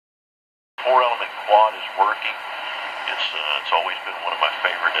4-element quad is working. It's always been one of my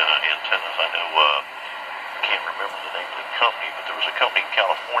favorite antennas. I know, I can't remember the name of the company, but there was a company in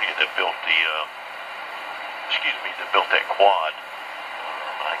California that built that quad.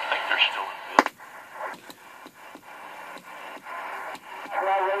 I think they're still in business.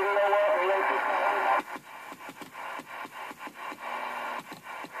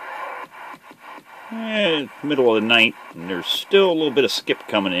 Middle of the night, and there's still a little bit of skip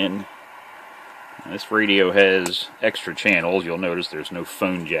coming in. This radio has extra channels. You'll notice there's no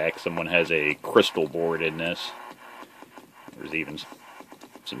phone jack. Someone has a crystal board in this. There's even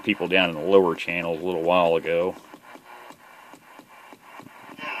some people down in the lower channels a little while ago.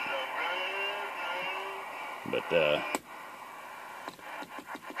 But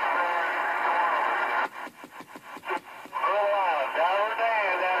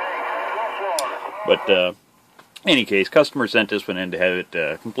any case, customer sent this one in to have it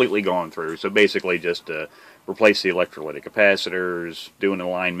completely gone through. So basically just replace the electrolytic capacitors, do an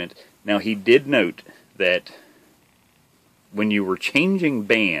alignment. Now he did note that when you were changing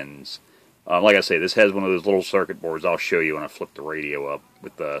bands, like I say, this has one of those little circuit boards I'll show you when I flip the radio up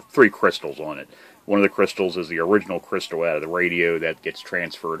with 3 crystals on it. One of the crystals is the original crystal out of the radio that gets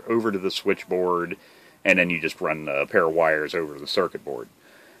transferred over to the switchboard, and then you just run a pair of wires over to the circuit board.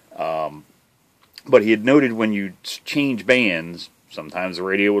 But he had noted when you change bands, sometimes the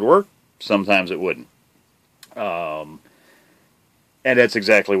radio would work, sometimes it wouldn't. And that's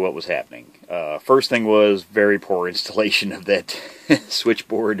exactly what was happening. First thing was very poor installation of that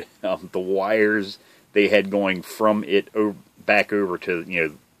switchboard. The wires they had going from it back over to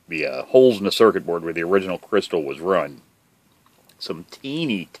the holes in the circuit board where the original crystal was run. Some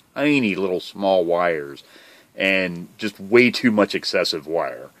teeny, tiny little small wires, and just way too much excessive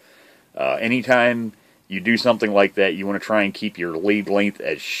wire. Anytime you do something like that, you want to try and keep your lead length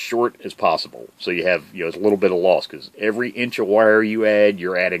as short as possible, so you have a little bit of loss, because every inch of wire you add,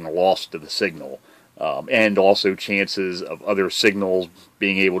 you're adding loss to the signal, and also chances of other signals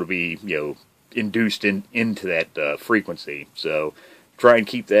being able to be induced into that frequency. So try and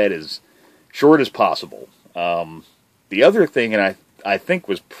keep that as short as possible. The other thing, and I think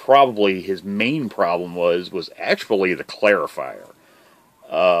was probably his main problem, was actually the clarifier.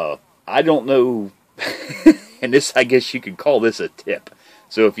 I don't know, and this, I guess you could call this a tip.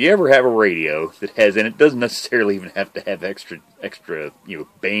 So if you ever have a radio that has, and it doesn't necessarily even have to have extra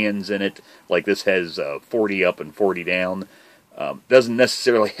bands in it, like this has 40 up and 40 down, doesn't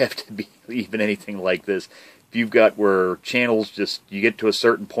necessarily have to be even anything like this. If you've got where channels you get to a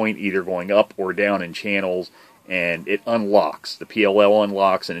certain point, either going up or down in channels, and it unlocks, the PLL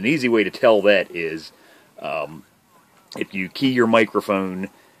unlocks, and an easy way to tell that is, if you key your microphone,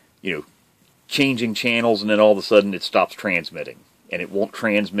 changing channels, and then all of a sudden it stops transmitting. And it won't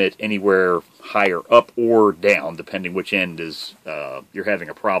transmit anywhere higher up or down, depending which end is you're having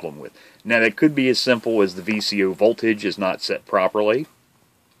a problem with. Now, that could be as simple as the VCO voltage is not set properly.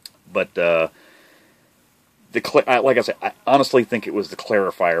 But, like I said, I honestly think it was the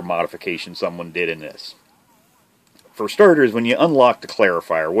clarifier modification someone did in this. For starters, when you unlock the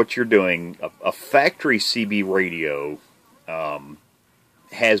clarifier, what you're doing, a factory CB radio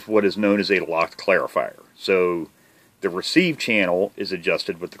has what is known as a locked clarifier. So the receive channel is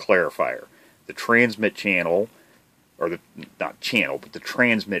adjusted with the clarifier. The transmit channel, or not channel, but the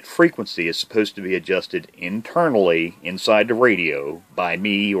transmit frequency is supposed to be adjusted internally inside the radio by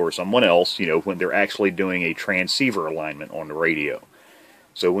me or someone else, when they're actually doing a transceiver alignment on the radio.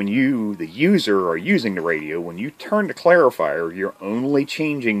 So when you, the user, are using the radio, when you turn the clarifier, you're only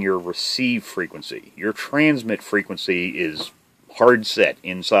changing your receive frequency. Your transmit frequency is hard set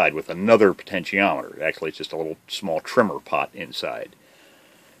inside with another potentiometer. Actually, it's just a little small trimmer pot inside.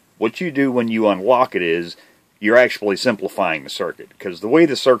 What you do when you unlock it is you're actually simplifying the circuit, because the way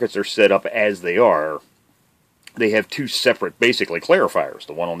the circuits are set up as they are, they have 2 separate, basically, clarifiers.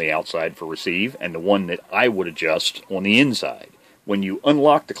 The one on the outside for receive, and the one that I would adjust on the inside. When you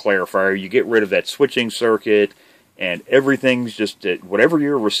unlock the clarifier, you get rid of that switching circuit, and everything's just, whatever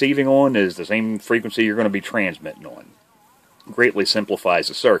you're receiving on is the same frequency you're going to be transmitting on. Greatly simplifies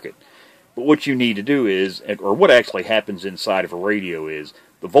the circuit. But what you need to do is, or what actually happens inside of a radio is,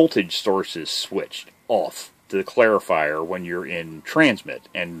 the voltage source is switched off to the clarifier when you're in transmit,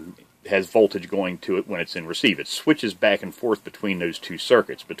 and has voltage going to it when it's in receive. It switches back and forth between those 2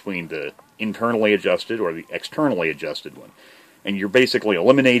 circuits, between the internally adjusted or the externally adjusted one. And you're basically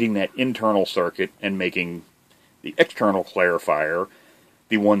eliminating that internal circuit and making the external clarifier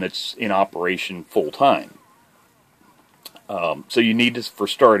the one that's in operation full time. So you need to, for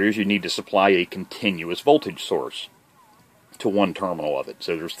starters, you need to supply a continuous voltage source. to one terminal of it.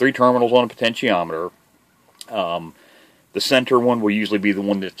 So there's 3 terminals on a potentiometer. The center one will usually be the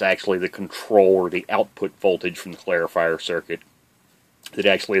one that's actually the control or the output voltage from the clarifier circuit that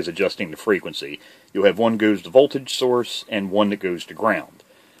actually is adjusting the frequency. You'll have one goes to voltage source and one that goes to ground.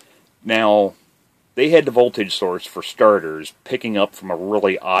 Now, they had the voltage source, for starters, picking up from a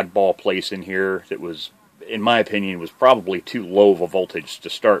really oddball place in here that was, in my opinion, was probably too low of a voltage to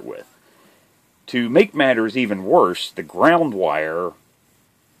start with. To make matters even worse, the ground wire,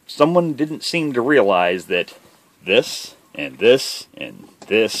 someone didn't seem to realize that this and this and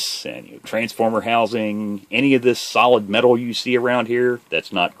this and transformer housing, any of this solid metal you see around here,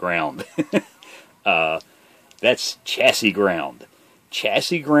 that's not ground. That's chassis ground.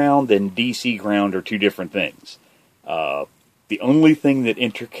 Chassis ground and DC ground are 2 different things. The only thing that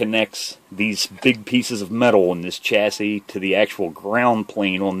interconnects these big pieces of metal in this chassis to the actual ground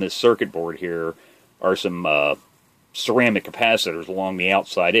plane on this circuit board here are some ceramic capacitors along the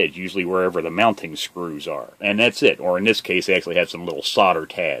outside edge, usually wherever the mounting screws are. And that's it. Or in this case, they actually have some little solder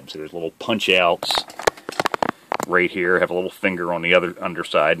tabs. There's little punch outs right here, have a little finger on the other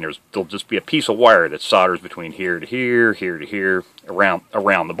underside, and there'll just be a piece of wire that solders between here to here, here to here,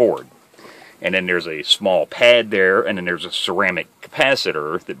 around the board. And then there's a small pad there, and then there's a ceramic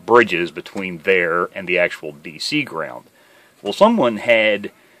capacitor that bridges between there and the actual DC ground. Well, someone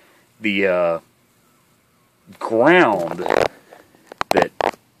had the ground that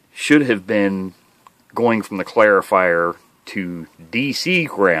should have been going from the clarifier to DC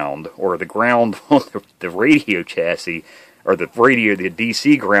ground, or the ground on the radio chassis, or the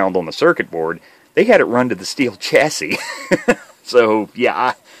DC ground on the circuit board, they had it run to the steel chassis. So,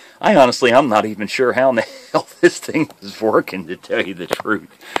 yeah, I honestly, I'm not even sure how in the hell this thing was working, to tell you the truth.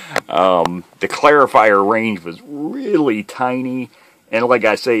 The clarifier range was really tiny, and like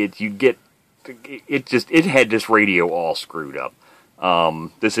I say, it had this radio all screwed up.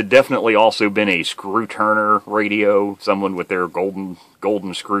 This had definitely also been a screw turner radio, someone with their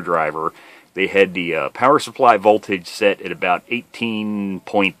golden screwdriver. They had the power supply voltage set at about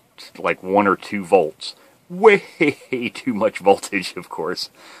 18.1 or 2 volts. Way too much voltage, of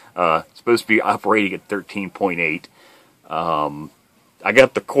course. Supposed to be operating at 13.8. I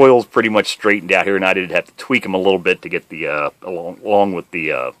got the coils pretty much straightened out here, and I did have to tweak them a little bit to get the along with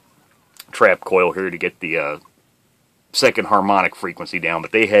the trap coil here to get the second harmonic frequency down,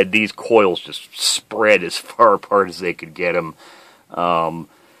 but they had these coils just spread as far apart as they could get them.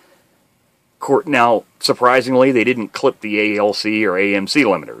 Now, surprisingly, they didn't clip the ALC or AMC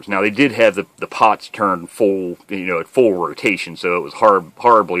limiters. Now, they did have the pots turned full, at full rotation, so it was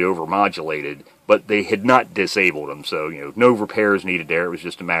horribly overmodulated, but they had not disabled them, so, no repairs needed there. It was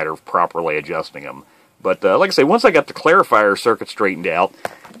just a matter of properly adjusting them. But, like I say, once I got the clarifier circuit straightened out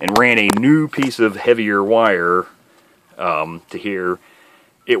and ran a new piece of heavier wire to here,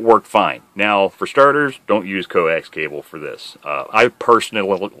 it worked fine. Now, for starters, don't use coax cable for this. I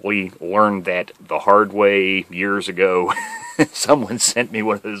personally learned that the hard way years ago. Someone sent me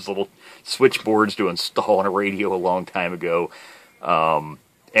one of those little switchboards to install on a radio a long time ago, and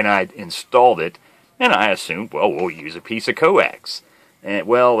I installed it, and I assumed, well, we'll use a piece of coax. And,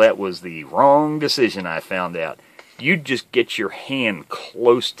 well, that was the wrong decision, I found out. You'd just get your hand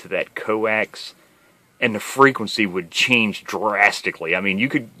close to that coax, and the frequency would change drastically. I mean, you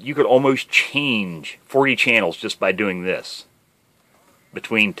could almost change 40 channels just by doing this.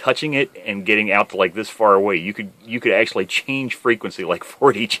 Between touching it and getting out to like this far away, you could actually change frequency like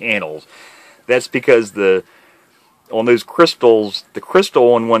 40 channels. That's because on those crystals, the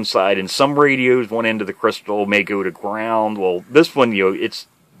crystal on one side, and some radios, one end of the crystal may go to ground. Well, this one,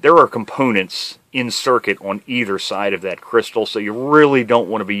 there are components in circuit on either side of that crystal, so you really don't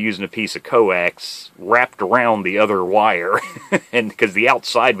want to be using a piece of coax wrapped around the other wire, and because the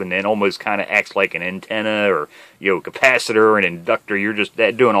outside one then almost kind of acts like an antenna or capacitor, an inductor. You're just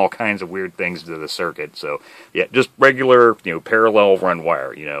doing all kinds of weird things to the circuit. So yeah, just regular parallel run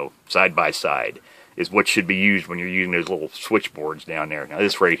wire, side by side is what should be used when you're using those little switchboards down there. Now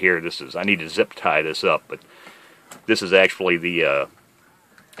this right here, I need to zip tie this up, but this is actually the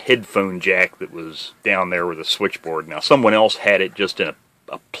headphone jack that was down there with a switchboard. Now someone else had it just in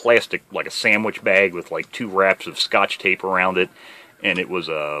a plastic, like a sandwich bag with like 2 wraps of scotch tape around it, and it was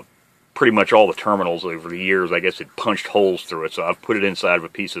pretty much all the terminals over the years, I guess it punched holes through it, so I've put it inside of a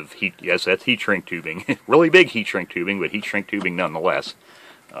piece of that's heat shrink tubing. Really big heat shrink tubing, but heat shrink tubing nonetheless.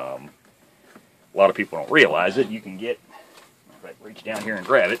 A lot of people don't realize it. You can get, if I reach down here and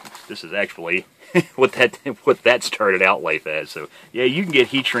grab it, this is actually what that started out life as. So yeah, you can get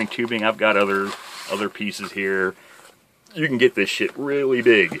heat shrink tubing. I've got other pieces here. You can get this shit really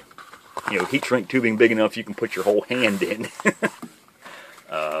big. heat shrink tubing big enough you can put your whole hand in.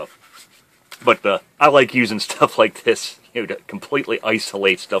 But I like using stuff like this, to completely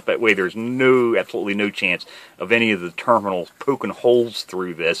isolate stuff. That way there's absolutely no chance of any of the terminals poking holes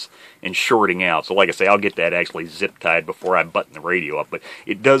through this and shorting out. So like I say, I'll get that actually zip tied before I button the radio up. But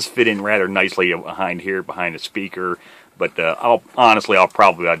it does fit in rather nicely behind here, behind the speaker. But I'll probably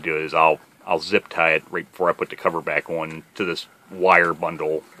what I'll do is I'll zip tie it right before I put the cover back on to this wire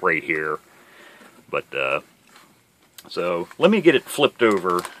bundle right here. But so let me get it flipped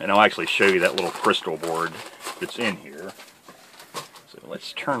over, and I'll actually show you that little crystal board that's in here. So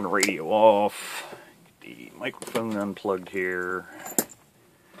let's turn the radio off, get the microphone unplugged here,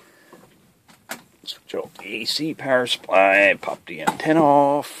 switch off the AC power supply, pop the antenna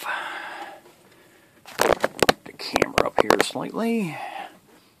off, put the camera up here slightly.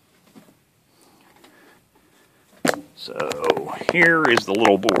 So here is the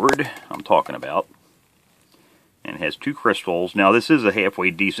little board I'm talking about. And it has 2 crystals. Now this is a halfway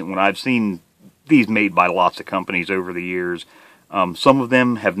decent one. I've seen these made by lots of companies over the years. Some of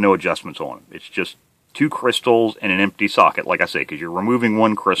them have no adjustments on them. It's just 2 crystals and an empty socket, like I say, because you're removing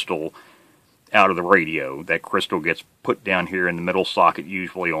 1 crystal out of the radio. That crystal gets put down here in the middle socket,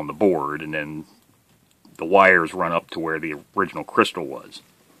 usually on the board, and then the wires run up to where the original crystal was.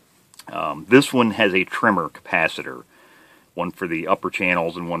 This one has a trimmer capacitor. One for the upper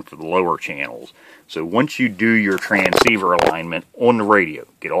channels and one for the lower channels. So once you do your transceiver alignment on the radio,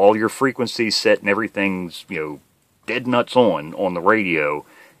 get all your frequencies set and everything's, dead nuts on the radio.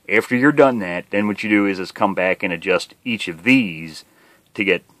 After you're done that, then what you do is come back and adjust each of these to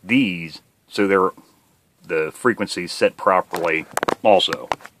get these so the frequencies set properly also.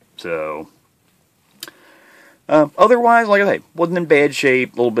 So otherwise, like I say, wasn't in bad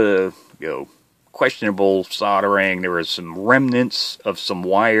shape. A little bit of, questionable soldering. There was some remnants of some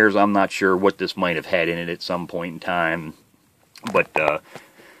wires. I'm not sure what this might have had in it at some point in time, but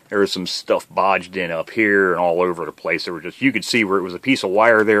there was some stuff bodged in up here and all over the place. There were you could see where it was a piece of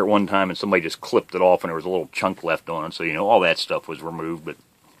wire there at one time and somebody just clipped it off and there was a little chunk left on it. So, all that stuff was removed, but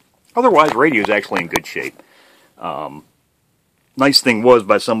otherwise, radio's actually in good shape. Nice thing was,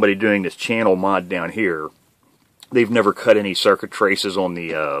 by somebody doing this channel mod down here, they've never cut any circuit traces on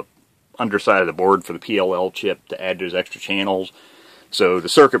the underside of the board for the PLL chip to add those extra channels. So the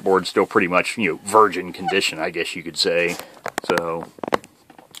circuit board's still pretty much, virgin condition, I guess you could say. So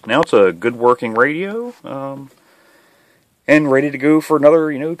now it's a good working radio, and ready to go for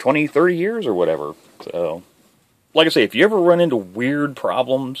another, 20, 30 years or whatever. So, like I say, if you ever run into weird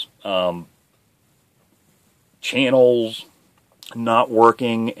problems, channels not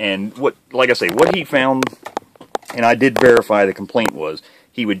working, and what he found, and I did verify the complaint was,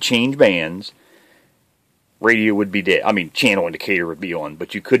 he would change bands, radio would be dead. I mean, channel indicator would be on,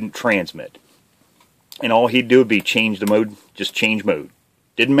 but you couldn't transmit. And all he'd do would be change the mode, just change mode.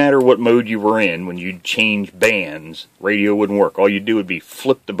 Didn't matter what mode you were in, when you'd change bands, radio wouldn't work. All you'd do would be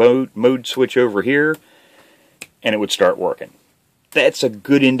flip the mode switch over here, and it would start working. That's a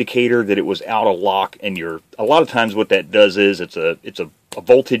good indicator that it was out of lock, and a lot of times what that does is it's a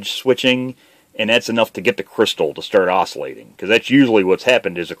voltage switching, and that's enough to get the crystal to start oscillating. Because that's usually what's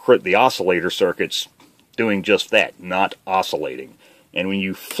happened is the oscillator circuit's doing just that, not oscillating. And when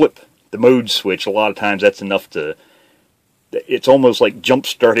you flip the mode switch, a lot of times that's enough it's almost like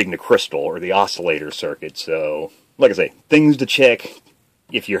jump-starting the crystal or the oscillator circuit. So, like I say, things to check.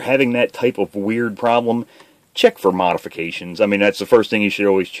 If you're having that type of weird problem, check for modifications. I mean, that's the first thing you should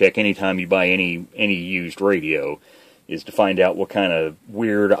always check anytime you buy any used radio, is to find out what kind of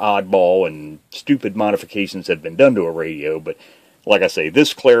weird, oddball, and stupid modifications have been done to a radio. But, like I say,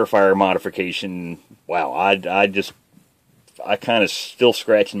 this clarifier modification, wow, I kind of still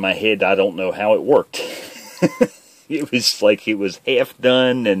scratching my head. I don't know how it worked. It was like it was half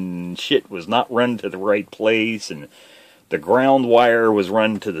done, and shit was not run to the right place, and the ground wire was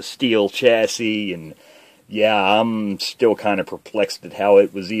run to the steel chassis, and yeah, I'm still kind of perplexed at how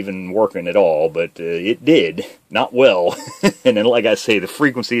it was even working at all, but it did. Not well. And then, like I say, the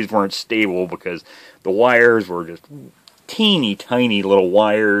frequencies weren't stable because the wires were just teeny tiny little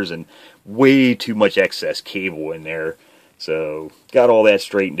wires and way too much excess cable in there. So, got all that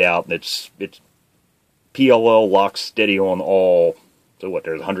straightened out, and it's PLL locks steady on all. So what,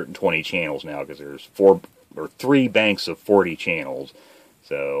 there's 120 channels now because there's 3 banks of 40 channels.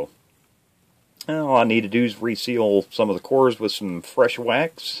 So, all I need to do is reseal some of the cores with some fresh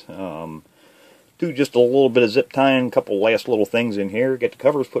wax. Do just a little bit of zip tying, a couple last little things in here, get the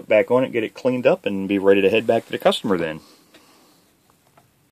covers put back on it, get it cleaned up, and be ready to head back to the customer then.